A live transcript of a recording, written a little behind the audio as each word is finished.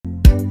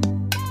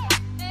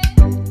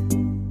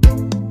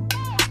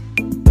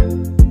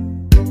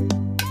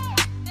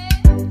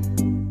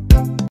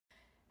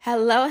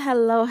Hello,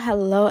 hello,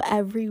 hello,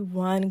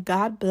 everyone.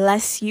 God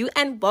bless you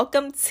and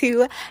welcome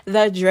to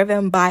the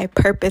Driven by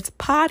Purpose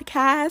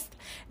podcast.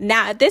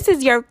 Now, if this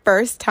is your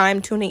first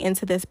time tuning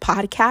into this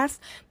podcast,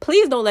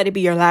 please don't let it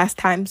be your last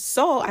time.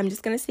 So I'm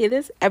just going to say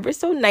this ever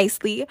so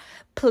nicely.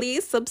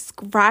 Please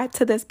subscribe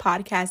to this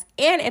podcast.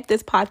 And if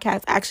this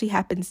podcast actually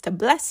happens to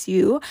bless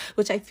you,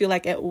 which I feel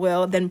like it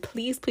will, then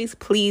please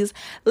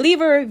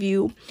leave a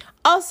review.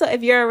 Also,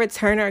 if you're a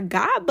returner,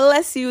 God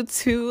bless you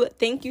too.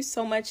 Thank you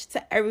so much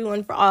to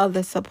everyone for all of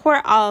the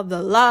support, all of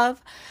the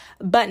love.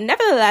 But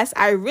nevertheless,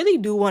 I really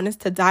do want us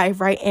to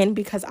dive right in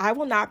because I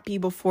will not be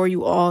before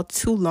you all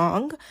too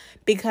long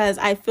because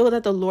I feel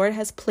that the Lord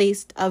has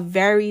placed a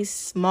very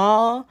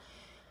small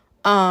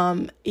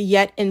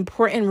yet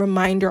important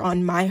reminder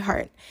on my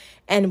heart.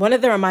 And one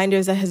of the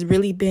reminders that has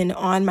really been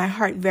on my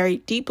heart very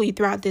deeply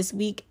throughout this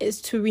week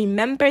is to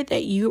remember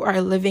that you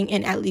are living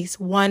in at least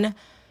one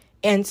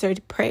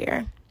answered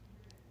prayer.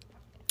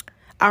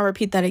 I'll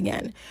repeat that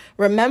again.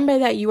 Remember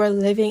that you are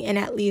living in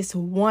at least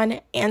one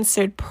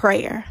answered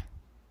prayer.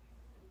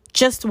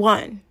 Just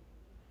one.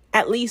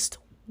 At least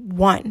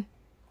one.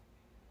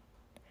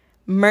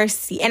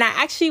 Mercy. And I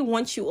actually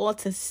want you all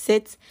to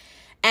sit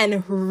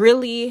and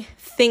really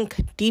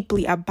think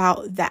deeply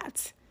about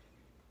that.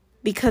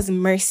 Because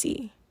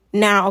mercy.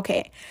 Now,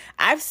 okay,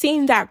 I've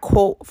seen that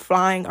quote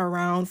flying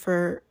around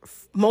for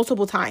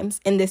multiple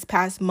times in this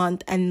past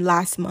month and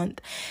last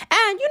month.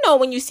 And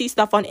when you see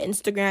stuff on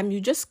Instagram,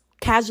 you just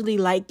casually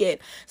like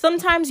it.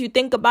 Sometimes you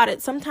think about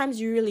it,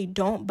 sometimes you really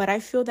don't. But I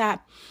feel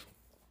that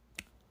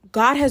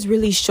God has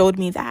really showed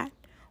me that.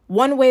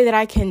 One way that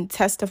I can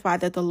testify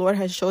that the Lord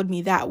has showed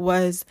me that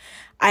was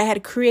I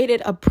had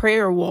created a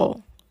prayer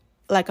wall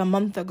like a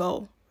month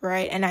ago.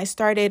 Right. And I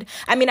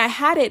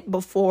had it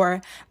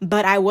before,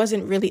 but I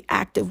wasn't really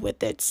active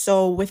with it.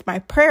 So with my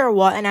prayer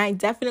wall, and I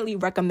definitely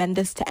recommend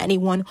this to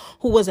anyone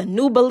who was a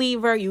new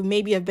believer, you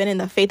maybe have been in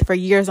the faith for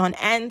years on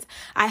end.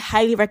 I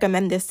highly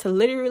recommend this to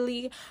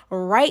literally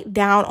write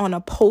down on a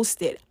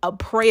Post-it, a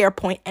prayer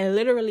point, and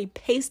literally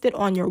paste it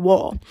on your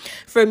wall.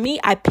 For me,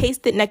 I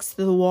paste it next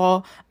to the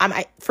wall.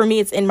 For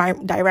me, it's in my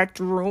direct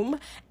room.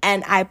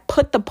 And I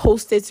put the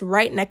Post-its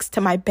right next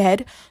to my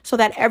bed so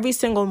that every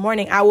single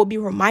morning I will be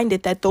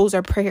reminded that those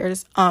are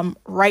prayers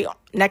right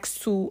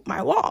next to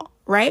my wall,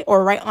 right?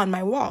 Or right on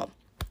my wall.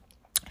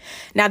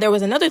 Now, there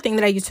was another thing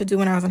that I used to do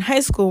when I was in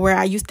high school where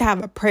I used to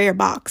have a prayer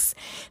box.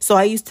 So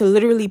I used to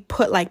literally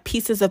put like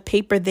pieces of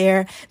paper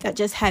there that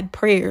just had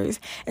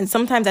prayers. And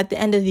sometimes at the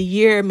end of the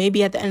year,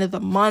 maybe at the end of the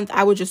month,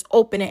 I would just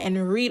open it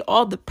and read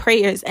all the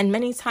prayers. And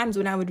many times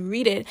when I would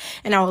read it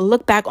and I would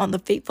look back on the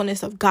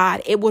faithfulness of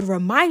God, it would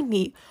remind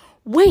me,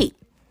 wait,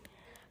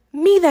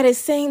 me that is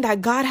saying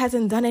that God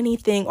hasn't done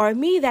anything, or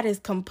me that is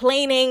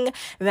complaining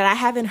that I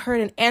haven't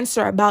heard an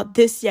answer about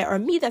this yet, or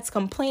me that's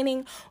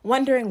complaining,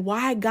 wondering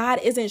why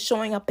God isn't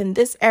showing up in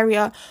this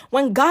area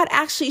when God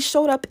actually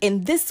showed up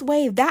in this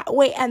way, that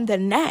way, and the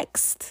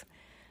next.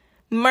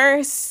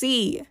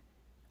 Mercy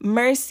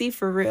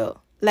for real.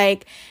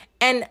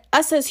 And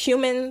us as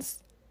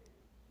humans,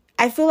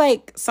 I feel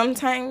like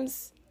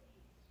sometimes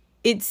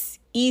it's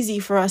easy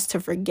for us to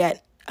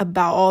forget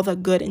about all the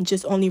good and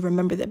just only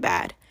remember the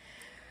bad.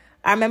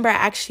 I remember I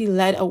actually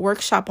led a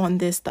workshop on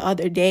this the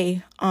other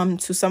day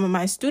to some of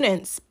my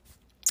students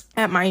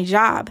at my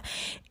job.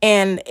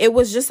 And it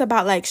was just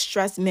about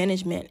stress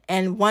management.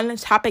 And one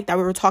topic that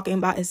we were talking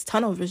about is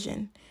tunnel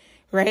vision,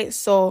 right?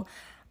 So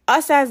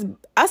us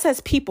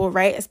as people,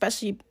 right,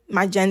 especially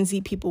my Gen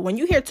Z people, when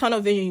you hear tunnel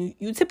vision,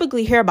 you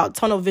typically hear about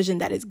tunnel vision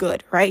that is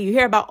good, right? You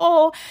hear about,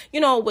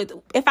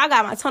 if I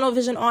got my tunnel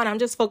vision on, I'm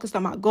just focused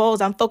on my goals.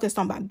 I'm focused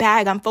on my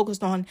bag. I'm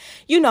focused on,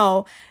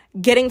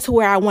 getting to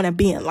where I want to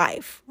be in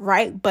life,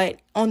 right? But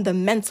on the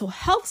mental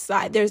health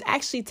side, there's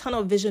actually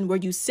tunnel vision where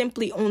you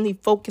simply only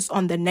focus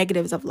on the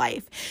negatives of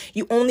life.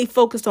 You only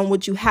focus on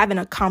what you haven't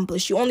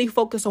accomplished. You only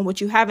focus on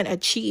what you haven't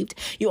achieved.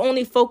 You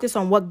only focus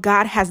on what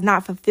God has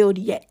not fulfilled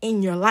yet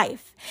in your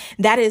life.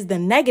 That is the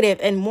negative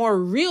and more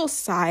real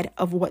side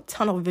of what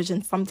tunnel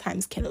vision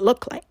sometimes can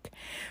look like,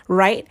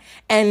 right?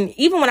 And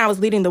even when I was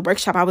leading the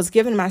workshop, I was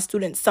giving my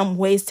students some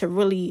ways to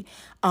really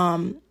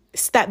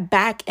step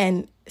back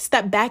and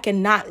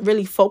not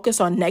really focus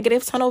on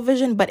negative tunnel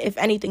vision, but if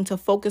anything, to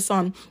focus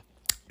on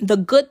the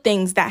good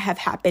things that have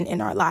happened in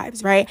our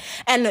lives, right?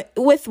 And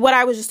with what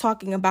I was just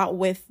talking about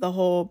with the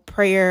whole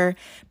prayer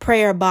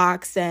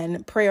box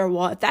and prayer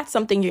wall, if that's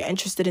something you're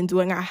interested in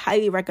doing, I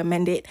highly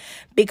recommend it,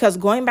 because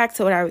going back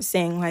to what I was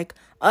saying,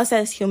 us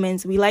as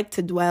humans, we like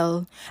to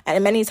dwell,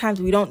 and many times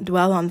we don't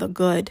dwell on the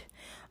good.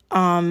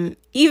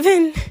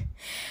 Even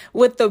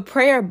with the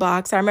prayer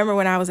box, I remember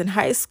when I was in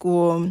high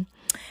school,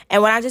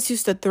 and when I just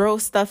used to throw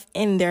stuff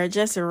in there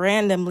just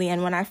randomly,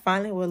 and when I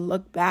finally would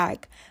look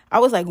back, I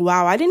was like,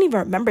 wow, I didn't even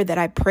remember that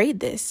I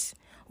prayed this.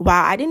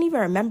 Wow, I didn't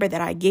even remember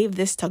that I gave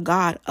this to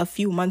God a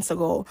few months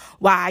ago.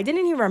 Wow, I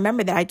didn't even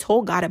remember that I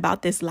told God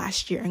about this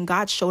last year and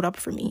God showed up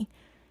for me.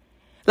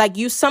 Like,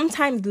 you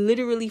sometimes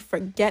literally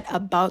forget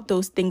about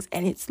those things,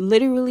 and it's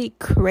literally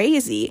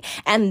crazy.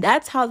 And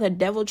that's how the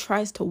devil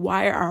tries to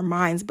wire our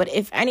minds. But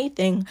if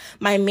anything,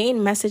 my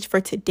main message for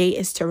today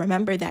is to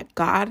remember that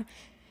God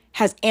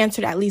has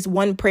answered at least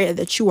one prayer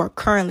that you are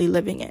currently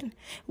living in.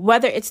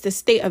 Whether it's the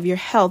state of your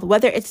health,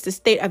 whether it's the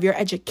state of your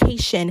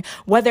education,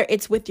 whether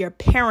it's with your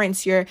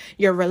parents, your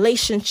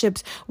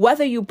relationships,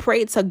 whether you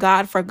prayed to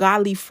God for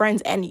godly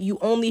friends and you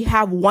only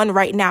have one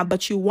right now,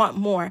 but you want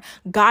more,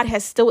 God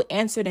has still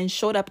answered and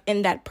showed up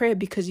in that prayer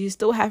because you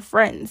still have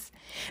friends.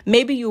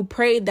 Maybe you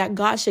prayed that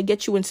God should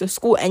get you into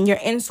school and you're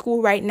in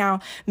school right now.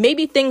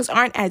 Maybe things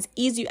aren't as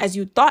easy as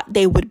you thought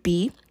they would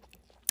be.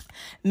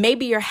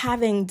 Maybe you're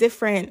having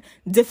different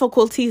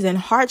difficulties and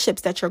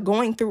hardships that you're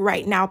going through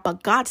right now,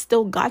 but God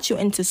still got you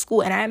into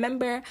school. And I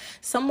remember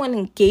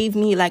someone gave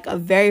me like a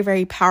very,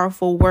 very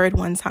powerful word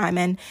one time.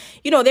 And,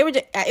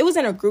 it was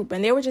in a group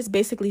and they were just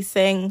basically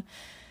saying,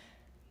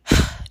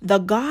 the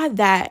God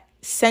that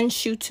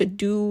sent you to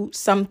do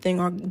something,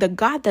 or the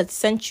God that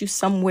sent you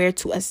somewhere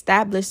to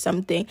establish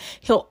something,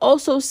 he'll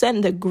also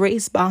send the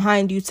grace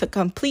behind you to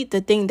complete the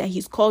thing that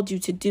he's called you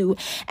to do.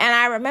 And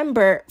I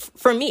remember,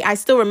 for me, I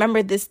still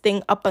remember this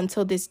thing up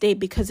until this day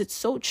because it's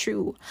so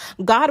true.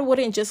 God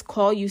wouldn't just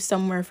call you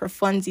somewhere for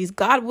funsies.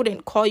 God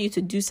wouldn't call you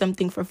to do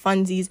something for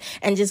funsies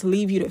and just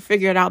leave you to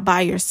figure it out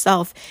by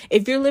yourself.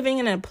 If you're living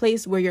in a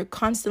place where you're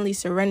constantly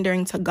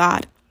surrendering to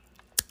God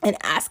and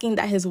asking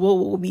that his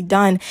will be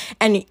done,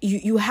 and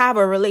you have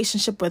a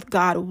relationship with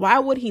God, why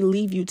would he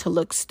leave you to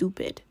look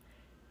stupid?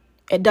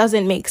 It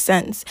doesn't make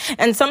sense.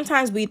 And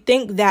sometimes we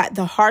think that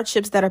the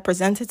hardships that are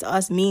presented to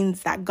us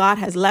means that God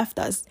has left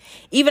us.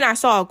 Even I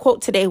saw a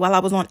quote today while I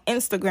was on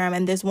Instagram,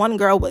 and this one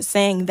girl was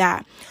saying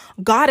that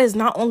God is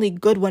not only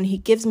good when he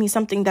gives me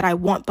something that I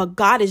want, but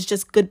God is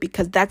just good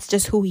because that's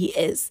just who he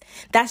is.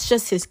 That's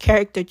just his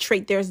character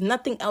trait. There's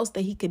nothing else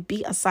that he could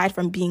be aside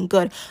from being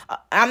good.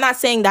 I'm not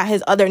saying that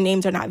his other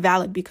names are not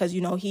valid because,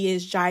 he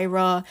is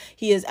Jireh,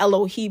 he is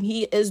Elohim,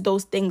 he is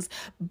those things.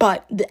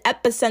 But the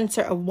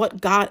epicenter of what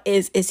God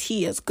is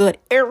he is good,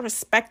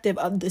 irrespective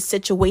of the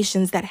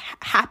situations that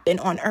happen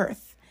on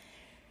earth.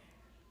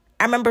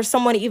 I remember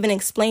someone even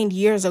explained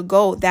years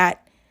ago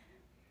that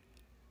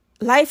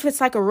life is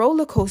like a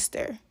roller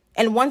coaster.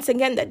 And once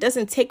again, that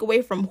doesn't take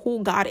away from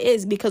who God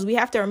is, because we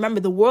have to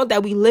remember the world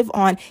that we live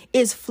on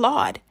is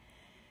flawed.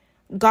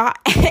 God,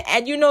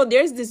 and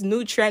there's this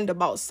new trend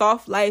about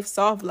soft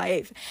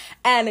life.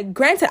 And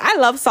granted, I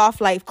love soft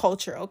life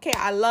culture. Okay.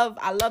 I love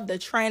the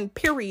trend,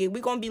 period.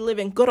 We're going to be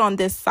living good on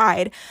this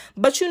side.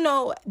 But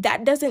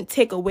that doesn't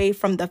take away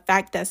from the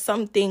fact that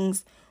some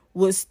things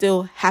will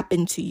still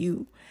happen to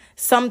you.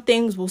 Some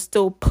things will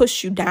still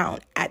push you down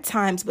at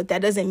times, but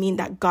that doesn't mean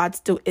that God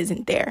still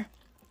isn't there,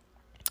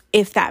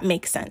 if that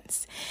makes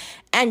sense.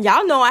 And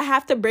y'all know I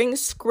have to bring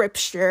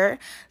scripture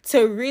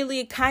to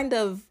really kind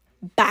of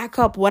back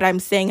up what I'm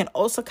saying and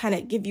also kind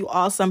of give you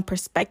all some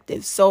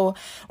perspective. So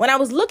when I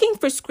was looking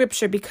for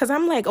scripture, because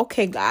I'm like,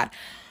 okay, God,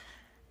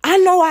 I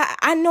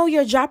know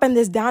you're dropping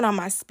this down on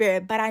my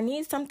spirit, but I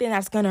need something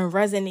that's going to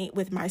resonate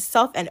with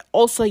myself and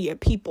also your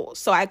people.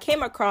 So I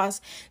came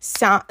across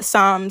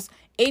Psalms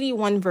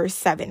 81 verse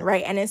 7,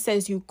 right? And it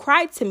says, you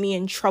cried to me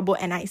in trouble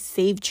and I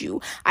saved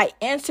you. I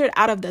answered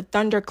out of the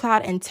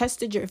thundercloud and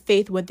tested your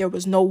faith when there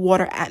was no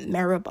water at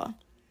Meribah,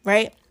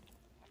 right?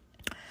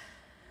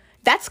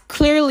 That's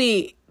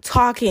clearly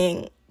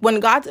talking when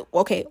God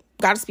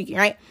is speaking,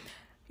 right?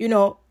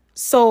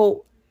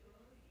 So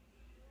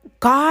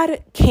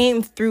God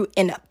came through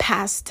in a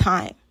past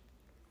time,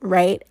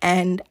 right?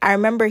 And I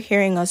remember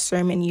hearing a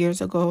sermon years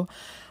ago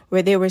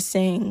where they were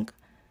saying,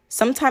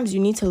 sometimes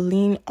you need to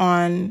lean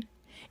on,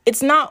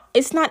 it's not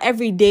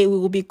every day we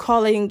will be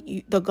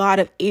calling the God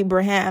of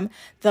Abraham,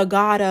 the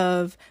God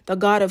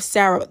of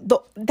Sarah.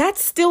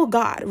 That's still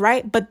God,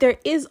 right? But there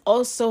is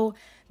also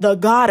the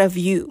God of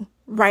you,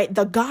 right?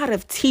 The God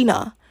of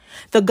Tina,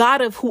 the God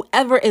of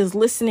whoever is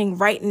listening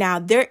right now.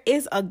 There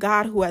is a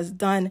God who has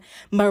done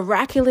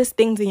miraculous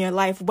things in your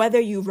life, whether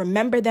you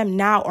remember them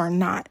now or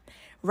not,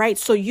 right?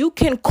 So you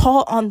can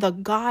call on the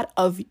God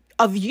of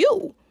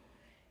you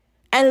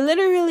and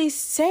literally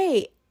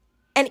say,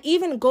 and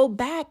even go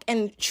back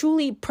and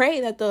truly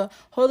pray that the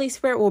Holy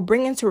Spirit will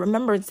bring into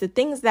remembrance the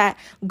things that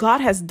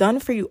God has done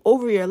for you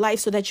over your life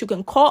so that you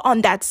can call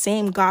on that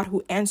same God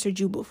who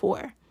answered you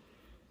before.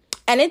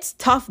 And it's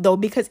tough though,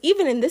 because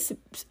even in this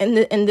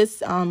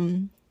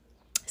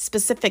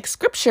specific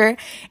scripture,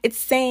 it's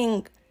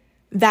saying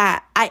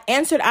that I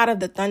answered out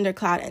of the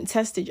thundercloud and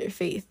tested your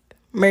faith.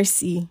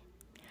 Mercy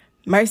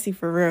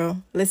for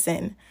real.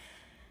 Listen,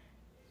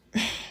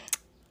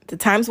 the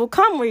times will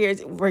come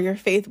where your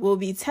faith will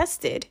be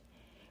tested,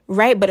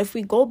 right? But if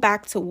we go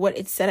back to what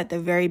it said at the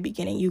very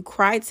beginning, you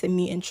cried to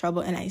me in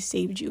trouble and I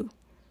saved you.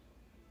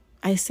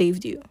 I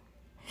saved you.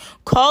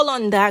 Call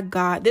on that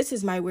God. This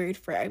is my word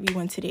for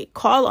everyone today.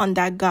 Call on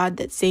that God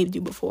that saved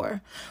you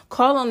before.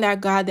 Call on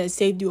that God that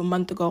saved you a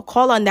month ago.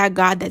 Call on that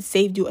God that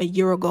saved you a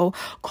year ago.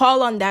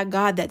 Call on that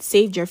God that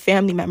saved your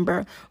family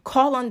member.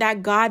 Call on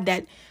that God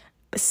that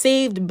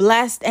saved,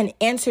 blessed, and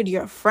answered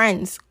your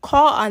friends.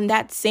 Call on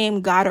that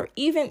same God. Or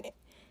even,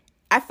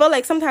 I feel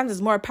like sometimes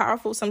it's more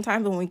powerful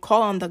sometimes when we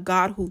call on the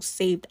God who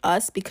saved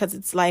us, because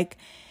it's like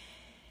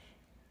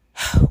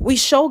we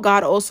show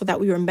God also that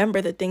we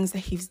remember the things that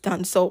he's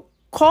done. So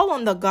call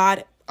on the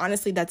God,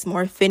 honestly, that's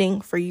more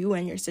fitting for you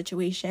and your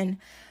situation.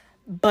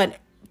 But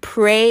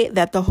pray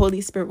that the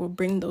Holy Spirit will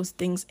bring those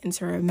things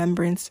into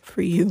remembrance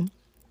for you.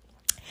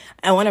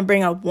 I want to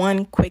bring up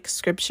one quick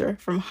scripture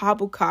from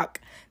Habakkuk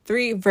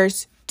 3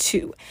 verse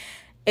 2.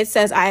 It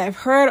says, I have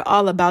heard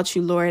all about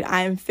you, Lord.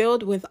 I am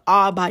filled with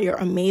awe by your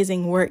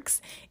amazing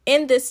works.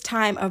 In this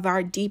time of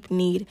our deep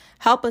need,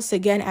 help us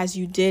again as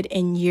you did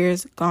in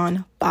years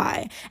gone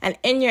by. And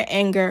in your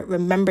anger,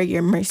 remember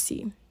your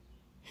mercy.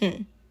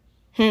 I'm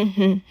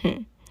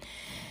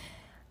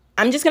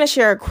just going to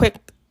share a quick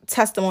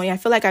testimony. I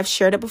feel like I've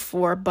shared it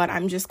before, but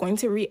I'm just going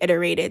to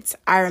reiterate it.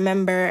 I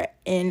remember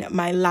in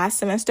my last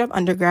semester of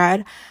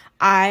undergrad,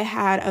 I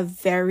had a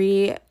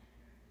very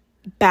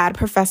bad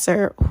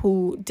professor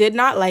who did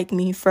not like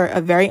me for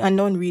a very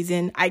unknown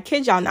reason. I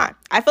kid y'all not.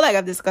 I feel like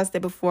I've discussed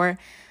it before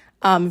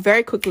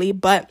very quickly,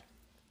 but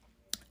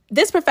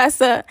this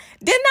professor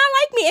did not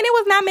like me, and it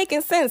was not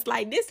making sense.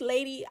 Like, this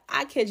lady,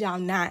 I kid y'all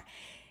not.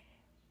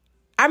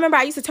 I remember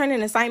I used to turn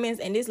in assignments,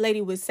 and this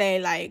lady would say,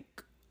 like,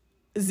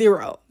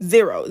 0,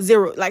 0,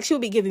 0. Like, she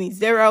would be giving me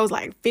zeros,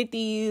 like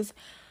 50s,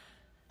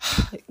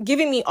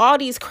 giving me all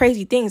these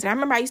crazy things. And I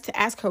remember I used to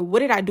ask her, what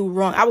did I do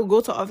wrong? I would go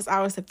to office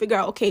hours to figure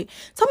out, okay,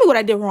 tell me what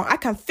I did wrong. I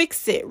can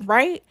fix it,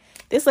 right?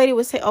 This lady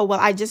would say, oh, well,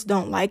 I just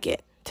don't like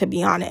it, to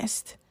be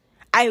honest.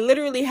 I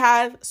literally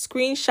have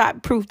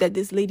screenshot proof that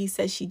this lady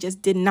says she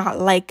just did not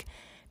like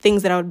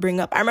things that I would bring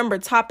up. I remember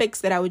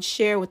topics that I would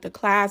share with the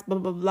class, blah,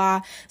 blah,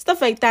 blah,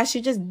 stuff like that.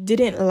 She just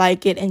didn't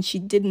like it, and she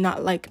did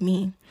not like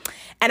me.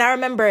 And I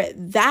remember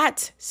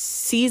that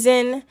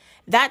season,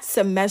 that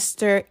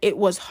semester, it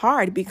was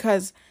hard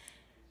because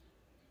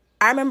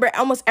I remember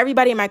almost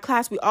everybody in my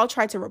class, we all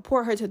tried to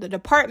report her to the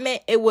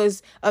department. It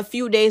was a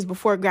few days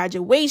before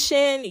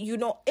graduation. You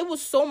know, it was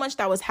so much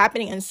that was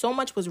happening and so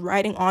much was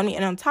riding on me.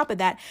 And on top of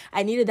that,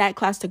 I needed that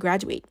class to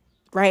graduate,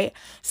 right?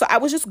 So I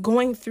was just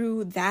going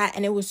through that,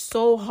 and it was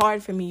so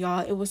hard for me,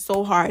 y'all. It was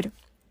so hard.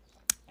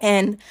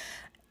 And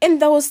in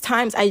those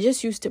times, I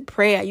just used to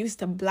pray. I used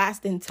to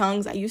blast in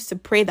tongues. I used to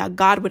pray that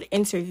God would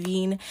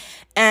intervene.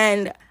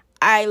 And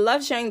I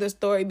love sharing the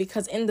story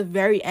because in the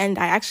very end,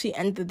 I actually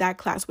ended that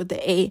class with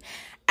the A.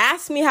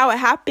 Ask me how it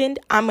happened.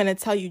 I'm going to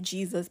tell you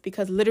Jesus,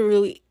 because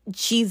literally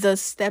Jesus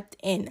stepped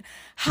in.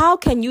 How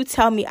can you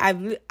tell me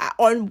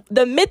on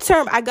the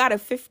midterm, I got a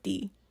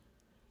 50?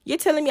 You're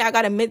telling me I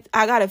got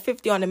a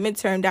 50 on the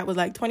midterm that was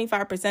like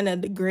 25%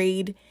 of the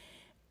grade,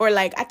 or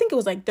like, I think it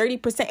was like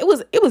 30%.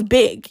 It was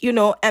big, you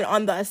know. And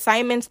on the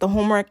assignments, the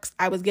homeworks,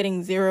 I was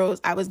getting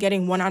zeros. I was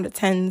getting 1 out of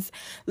 10s.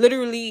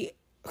 Literally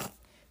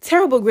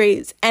terrible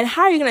grades. And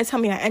how are you going to tell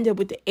me I ended up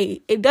with the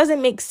 8? It doesn't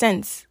make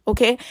sense,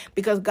 okay?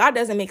 Because God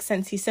doesn't make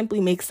sense. He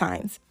simply makes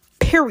signs,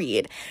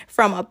 period.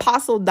 From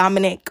Apostle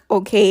Dominic,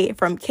 okay,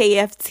 from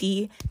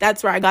KFT.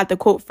 That's where I got the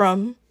quote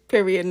from,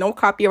 period. No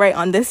copyright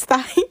on this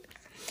side.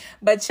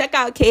 But check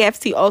out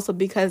KFT also,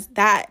 because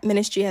that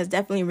ministry has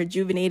definitely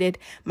rejuvenated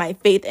my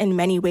faith in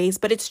many ways.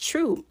 But it's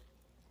true.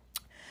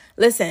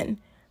 Listen,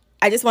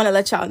 I just want to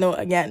let y'all know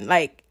again,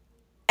 like,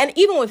 and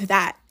even with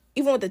that,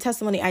 even with the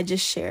testimony I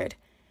just shared,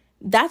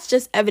 that's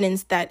just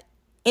evidence that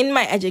in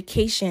my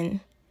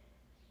education,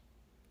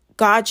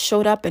 God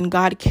showed up and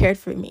God cared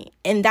for me.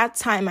 In that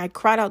time, I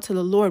cried out to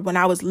the Lord when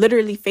I was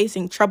literally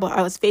facing trouble.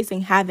 I was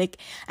facing havoc,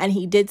 and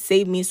he did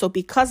save me. So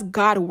because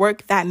God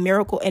worked that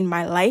miracle in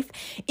my life,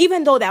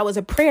 even though that was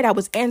a prayer that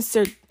was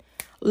answered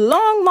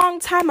long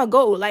time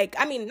ago, like,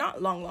 I mean,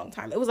 not long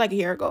time. It was like a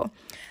year ago.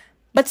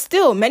 But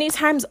still, many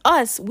times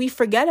we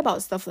forget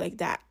about stuff like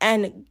that.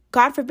 And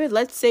God forbid,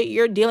 let's say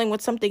you're dealing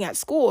with something at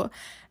school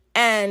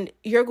and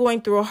you're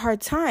going through a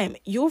hard time.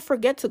 You'll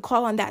forget to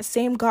call on that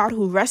same God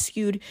who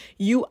rescued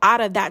you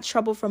out of that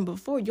trouble from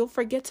before. You'll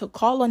forget to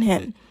call on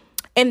him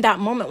in that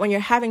moment when you're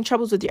having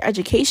troubles with your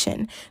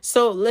education.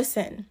 So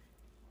listen,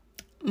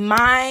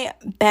 my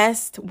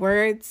best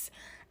words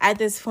at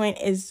this point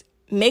is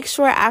make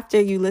sure after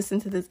you listen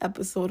to this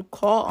episode,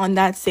 call on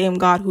that same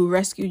God who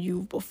rescued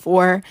you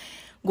before.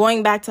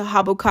 Going back to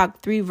Habakkuk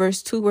 3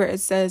 verse 2, where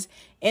it says,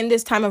 in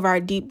this time of our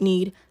deep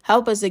need,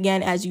 help us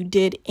again as you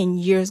did in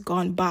years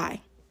gone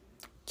by.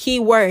 Key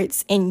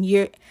words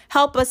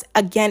help us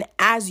again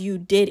as you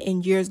did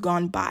in years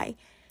gone by.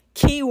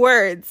 Key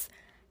words,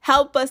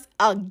 help us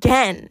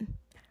again.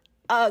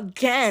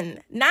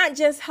 Again, not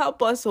just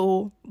help us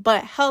all,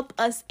 but help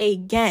us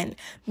again,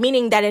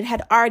 meaning that it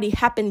had already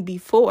happened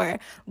before.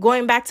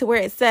 Going back to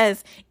where it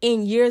says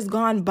in years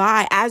gone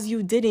by, as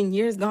you did in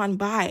years gone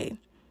by.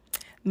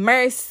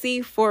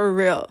 Mercy for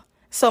real.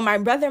 So my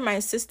brother, my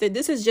sister,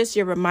 this is just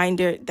your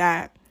reminder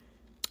that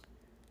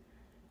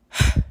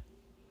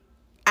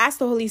ask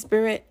the Holy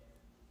Spirit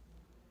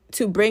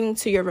to bring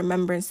to your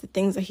remembrance the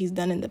things that he's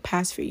done in the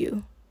past for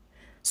you,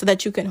 so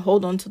that you can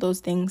hold on to those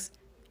things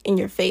in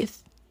your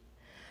faith.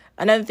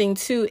 Another thing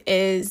too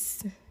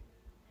is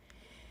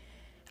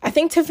I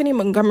think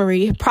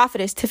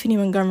prophetess Tiffany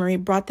Montgomery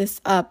brought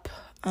this up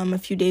a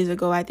few days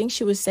ago. I think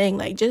she was saying,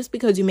 like, just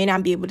because you may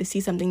not be able to see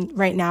something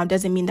right now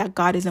doesn't mean that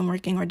God isn't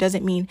working, or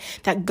doesn't mean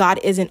that God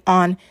isn't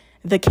on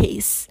the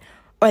case,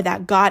 or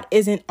that God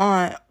isn't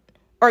on,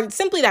 or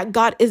simply that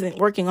God isn't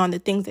working on the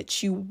things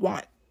that you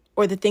want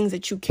or the things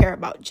that you care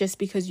about, just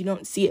because you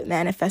don't see it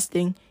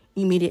manifesting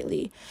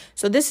immediately.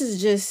 So this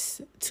is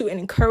just to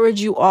encourage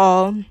you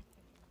all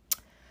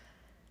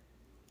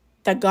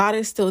that God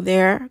is still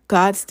there.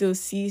 God still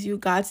sees you.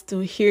 God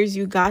still hears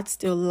you. God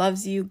still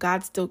loves you.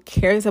 God still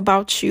cares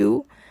about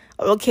you.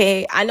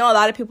 Okay, I know a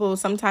lot of people,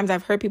 sometimes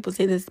I've heard people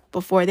say this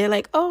before. They're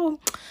like, oh,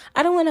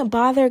 I don't want to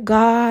bother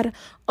God.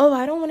 Oh,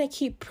 I don't want to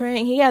keep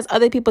praying. He has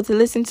other people to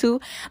listen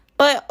to.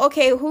 But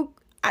okay, who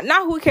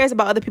cares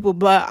about other people,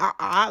 but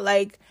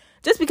like,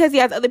 just because he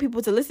has other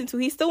people to listen to,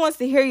 he still wants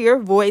to hear your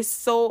voice.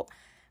 So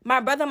my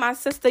brother, my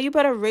sister, you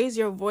better raise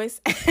your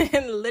voice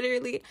and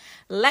literally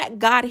let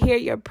God hear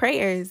your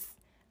prayers.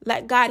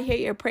 Let God hear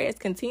your prayers.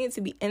 Continue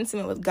to be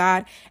intimate with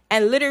God,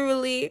 and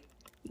literally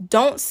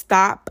don't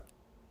stop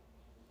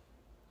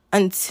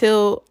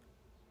until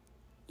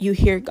you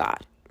hear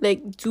God.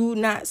 Like, do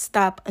not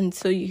stop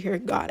until you hear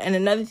God. And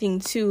another thing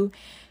too,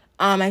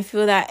 I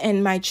feel that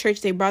in my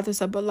church, they brought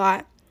this up a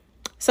lot.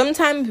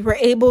 Sometimes we're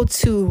able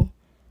to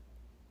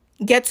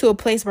get to a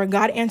place where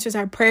God answers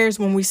our prayers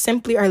when we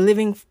simply are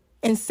living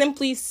and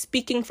simply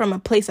speaking from a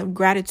place of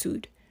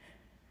gratitude.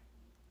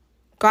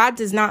 God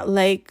does not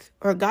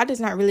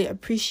really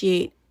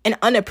appreciate an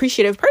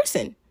unappreciative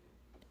person,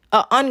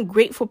 an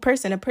ungrateful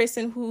person, a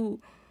person who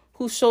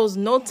shows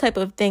no type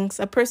of thanks,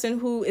 a person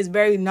who is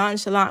very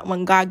nonchalant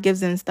when God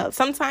gives them stuff.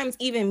 Sometimes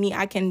even me,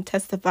 I can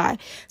testify.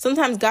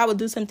 Sometimes God will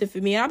do something for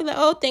me and I'll be like,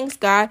 oh, thanks,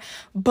 God.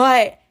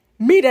 But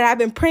me, that I've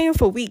been praying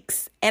for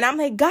weeks and I'm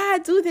like,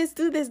 God, do this.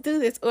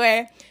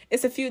 Or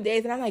it's a few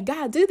days and I'm like,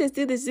 God, do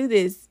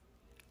this.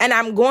 And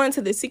I'm going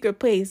to the secret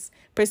place,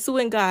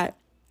 pursuing God.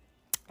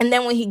 And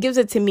then when he gives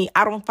it to me,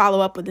 I don't follow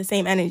up with the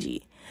same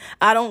energy.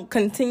 I don't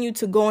continue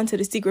to go into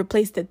the secret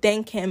place to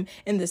thank him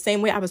in the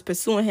same way I was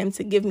pursuing him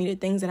to give me the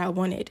things that I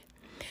wanted.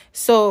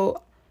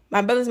 So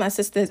my brothers, my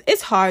sisters,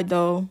 it's hard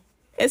though.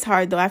 I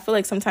feel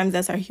like sometimes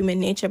that's our human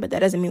nature, but that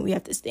doesn't mean we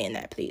have to stay in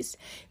that place.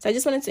 So I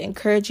just wanted to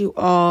encourage you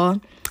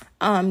all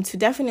to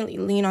definitely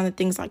lean on the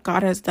things that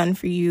God has done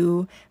for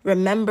you.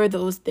 Remember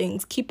those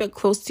things. Keep it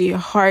close to your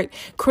heart.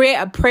 Create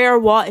a prayer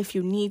wall if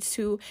you need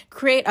to.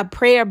 Create a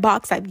prayer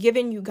box. I've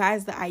given you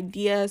guys the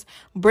ideas.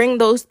 Bring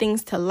those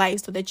things to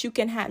life so that you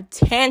can have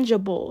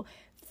tangible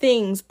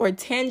things or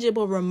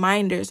tangible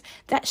reminders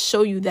that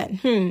show you that,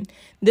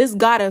 this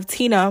God of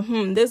Tina,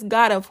 this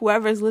God of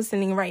whoever's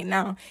listening right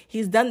now,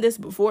 he's done this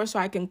before, so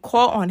I can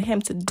call on him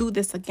to do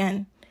this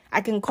again.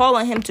 I can call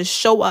on him to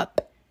show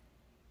up.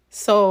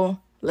 So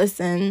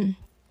listen,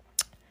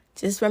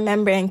 just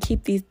remember and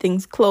keep these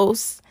things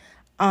close.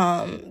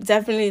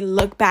 Definitely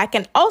look back.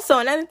 And also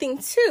another thing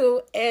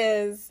too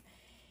is,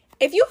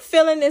 if you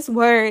feeling this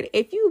word,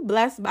 if you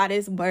blessed by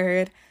this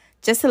word,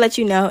 just to let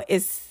you know,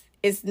 it's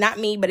not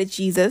me, but it's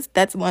Jesus.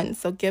 That's one.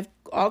 So give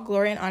all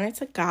glory and honor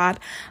to God.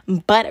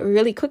 But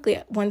really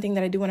quickly, one thing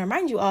that I do want to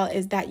remind you all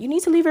is that you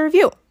need to leave a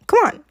review.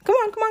 Come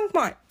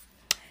on.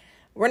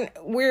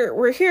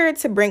 We're here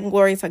to bring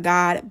glory to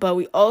God, but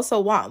we also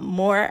want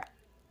more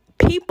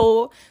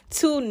people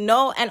to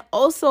know and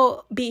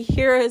also be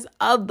hearers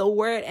of the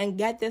word and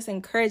get this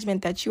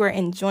encouragement that you are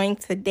enjoying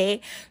today.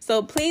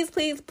 So please,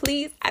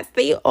 I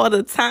say it all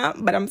the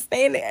time, but I'm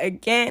saying it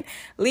again,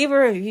 leave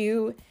a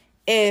review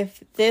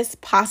if this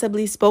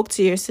possibly spoke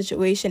to your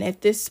situation,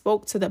 if this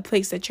spoke to the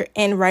place that you're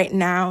in right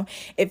now,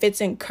 if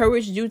it's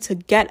encouraged you to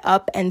get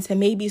up and to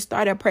maybe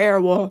start a prayer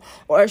wall,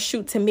 or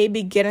to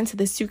maybe get into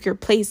the secret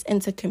place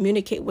and to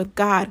communicate with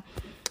God.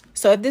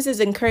 So if this has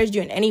encouraged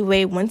you in any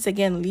way, once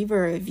again, leave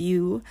a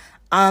review.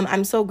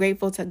 I'm so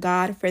grateful to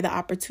God for the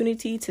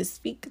opportunity to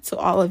speak to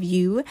all of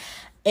you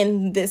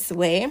in this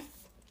way.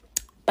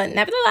 But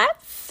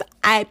nevertheless,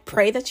 I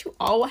pray that you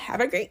all will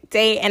have a great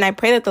day, and I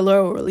pray that the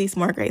Lord will release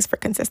more grace for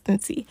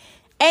consistency.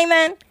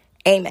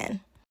 Amen.